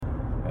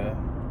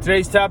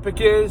Today's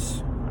topic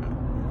is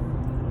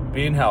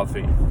being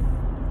healthy.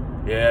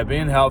 Yeah,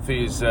 being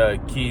healthy is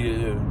key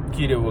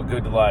to a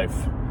good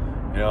life.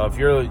 You know, if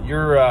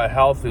your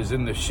health is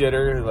in the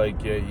shitter,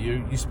 like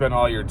you spend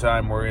all your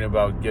time worrying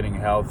about getting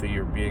healthy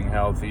or being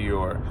healthy,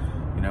 or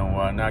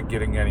not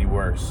getting any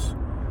worse.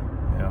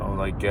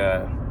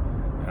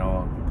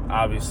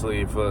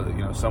 Obviously, if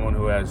someone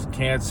who has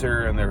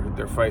cancer and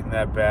they're fighting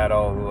that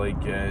battle,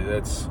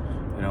 that's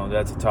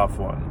a tough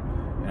one.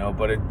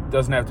 But it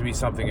doesn't have to be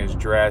something as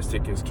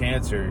drastic as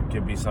cancer. It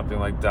could be something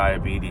like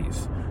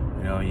diabetes.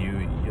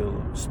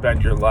 You'll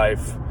spend your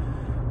life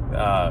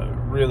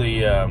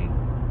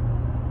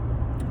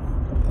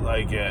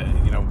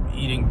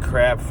eating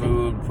crap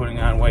food, putting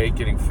on weight,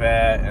 getting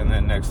fat, and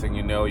then next thing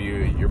you know,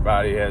 your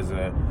body has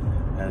a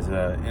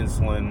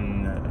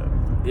insulin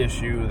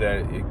issue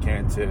that it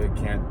can't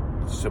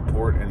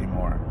support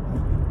anymore.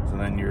 So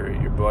then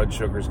your blood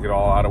sugars get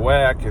all out of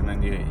whack, and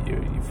then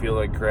you feel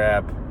like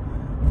crap.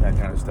 That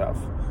kind of stuff.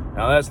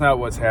 Now, that's not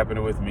what's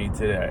happening with me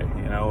today.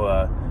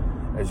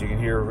 As you can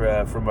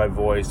hear from my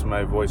voice is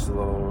a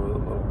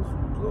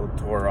little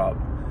tore up.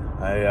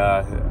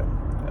 I've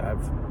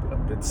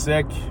been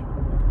sick.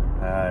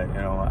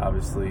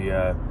 Obviously,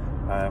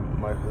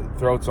 my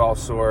throat's all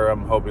sore.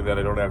 I'm hoping that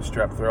I don't have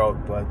strep throat,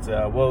 but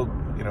we'll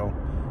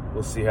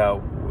see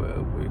how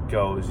it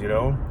goes.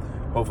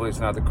 Hopefully, it's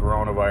not the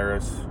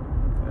coronavirus.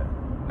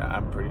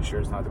 I'm pretty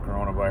sure it's not the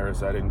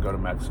coronavirus. I didn't go to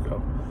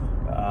Mexico.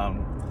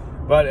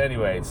 But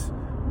anyways,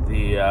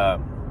 the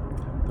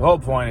whole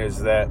point is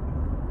that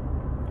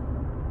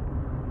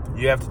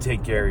you have to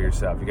take care of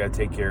yourself. You got to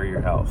take care of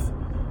your health.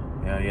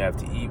 You have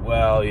to eat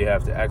well. You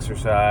have to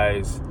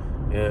exercise.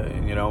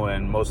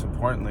 And most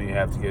importantly, you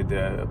have to get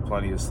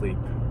plenty of sleep.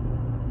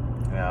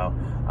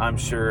 I'm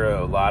sure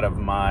a lot of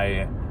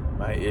my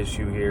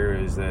issue here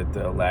is that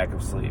the lack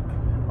of sleep.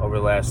 Over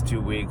the last 2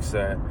 weeks,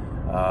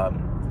 I've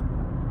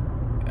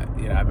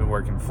been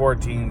working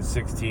 14,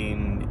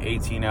 16,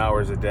 18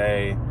 hours a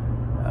day.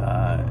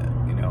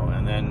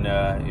 And then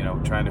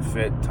trying to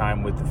fit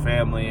time with the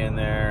family in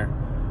there,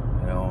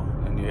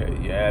 and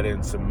you add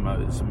in some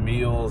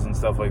meals and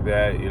stuff like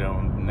that.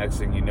 Next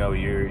thing you know,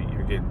 you're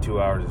getting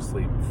 2 hours of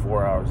sleep,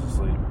 4 hours of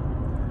sleep,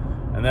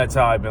 and that's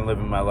how I've been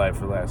living my life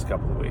for the last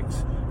couple of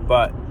weeks.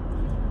 But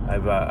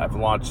I've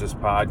launched this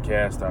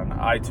podcast on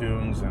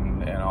iTunes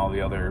and all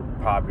the other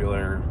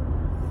popular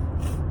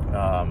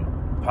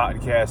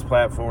podcast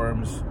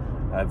platforms.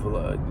 I've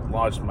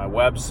launched my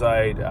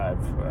website.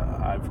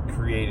 I've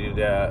created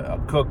a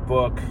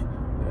cookbook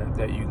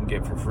that you can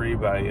get for free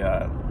by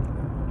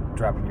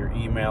dropping your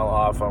email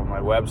off on my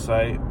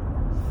website.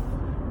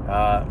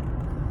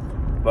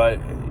 But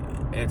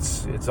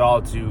it's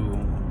all too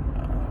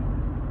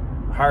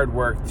hard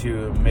work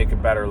to make a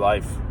better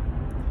life.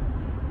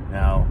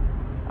 Now,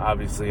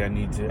 obviously,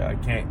 I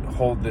can't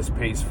hold this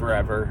pace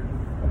forever.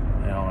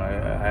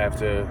 I have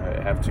to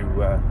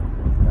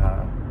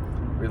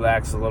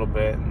relax a little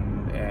bit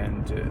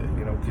and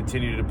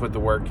continue to put the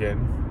work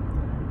in,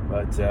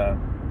 but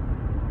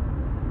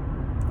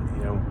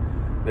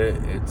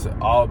it's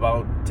all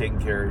about taking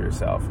care of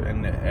yourself.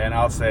 And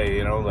I'll say,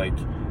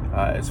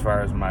 as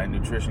far as my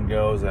nutrition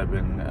goes, I've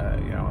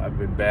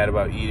been bad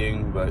about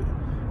eating, but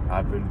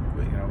I've been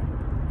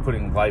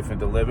putting life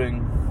into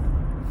living.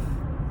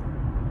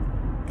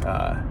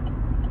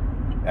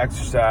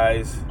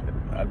 Exercise,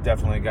 I've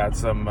definitely got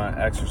some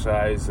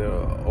exercise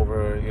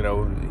over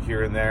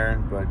here and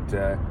there, but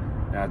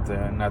not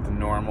the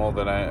normal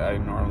that I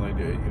normally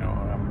do.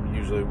 I'm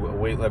usually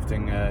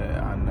weightlifting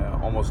on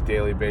an almost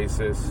daily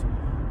basis,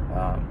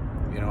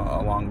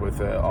 along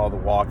with all the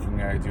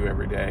walking I do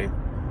every day.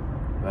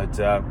 But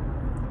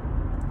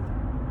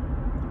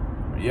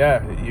you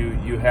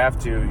have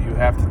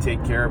to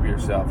take care of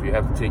yourself. You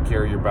have to take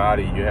care of your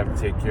body. You have to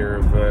take care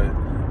of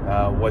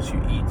what you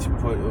eat,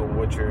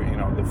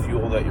 the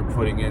fuel that you're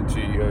putting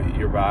into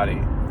your body.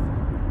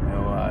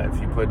 If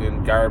you put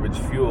in garbage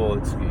fuel,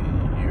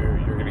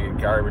 you're going to get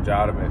garbage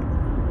out of it.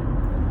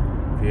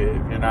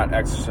 If you're not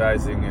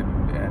exercising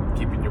and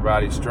keeping your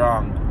body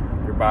strong,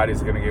 your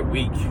body's going to get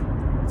weak.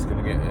 It's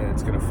going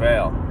to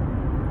fail.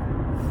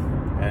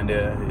 And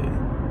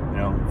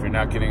if you're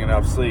not getting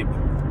enough sleep,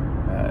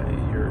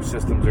 your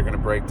systems are going to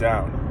break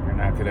down. You're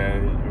not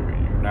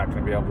going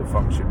to be able to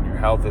function. Your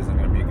health isn't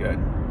going to be good.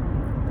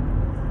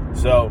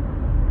 So,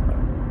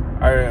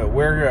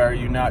 where are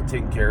you not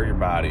taking care of your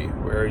body?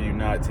 Where are you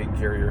not taking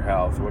care of your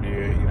health? What do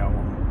you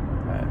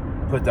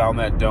put down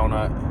that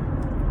donut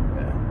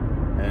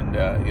and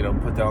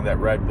put down that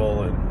Red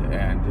Bull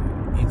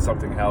and eat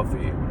something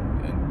healthy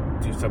and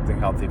do something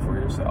healthy for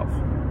yourself.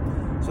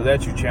 So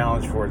that's your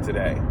challenge for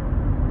today,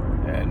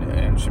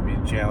 and should be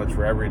a challenge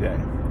for every day.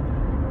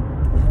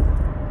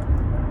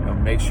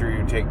 Make sure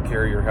you're taking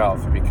care of your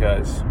health,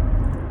 because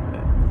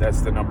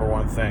that's the number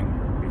one thing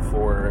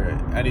before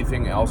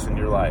anything else in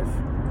your life.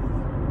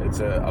 It's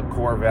a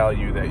core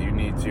value that you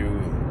need to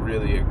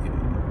really,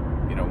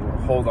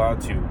 hold on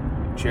to,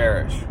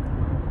 cherish,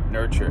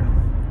 nurture.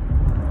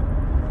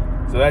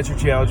 So that's your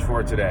challenge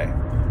for today.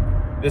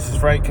 This is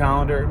Frank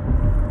Collender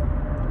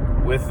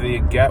with the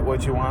Get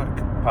What You Want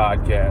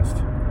podcast.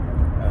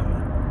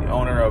 The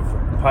owner of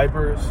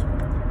Pipers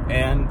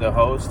and the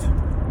host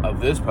of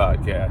this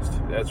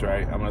podcast. That's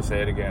right, I'm going to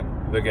say it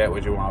again. The Get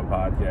What You Want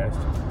podcast.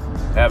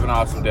 Have an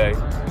awesome day.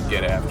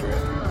 Get after it.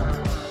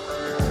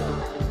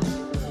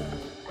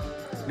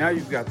 Now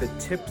you've got the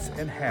tips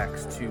and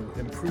hacks to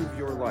improve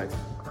your life.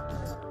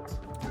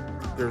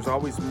 There's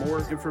always more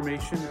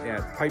information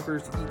at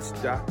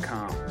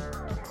piperseats.com.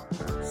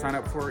 Sign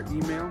up for an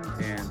email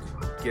and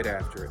get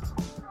after it.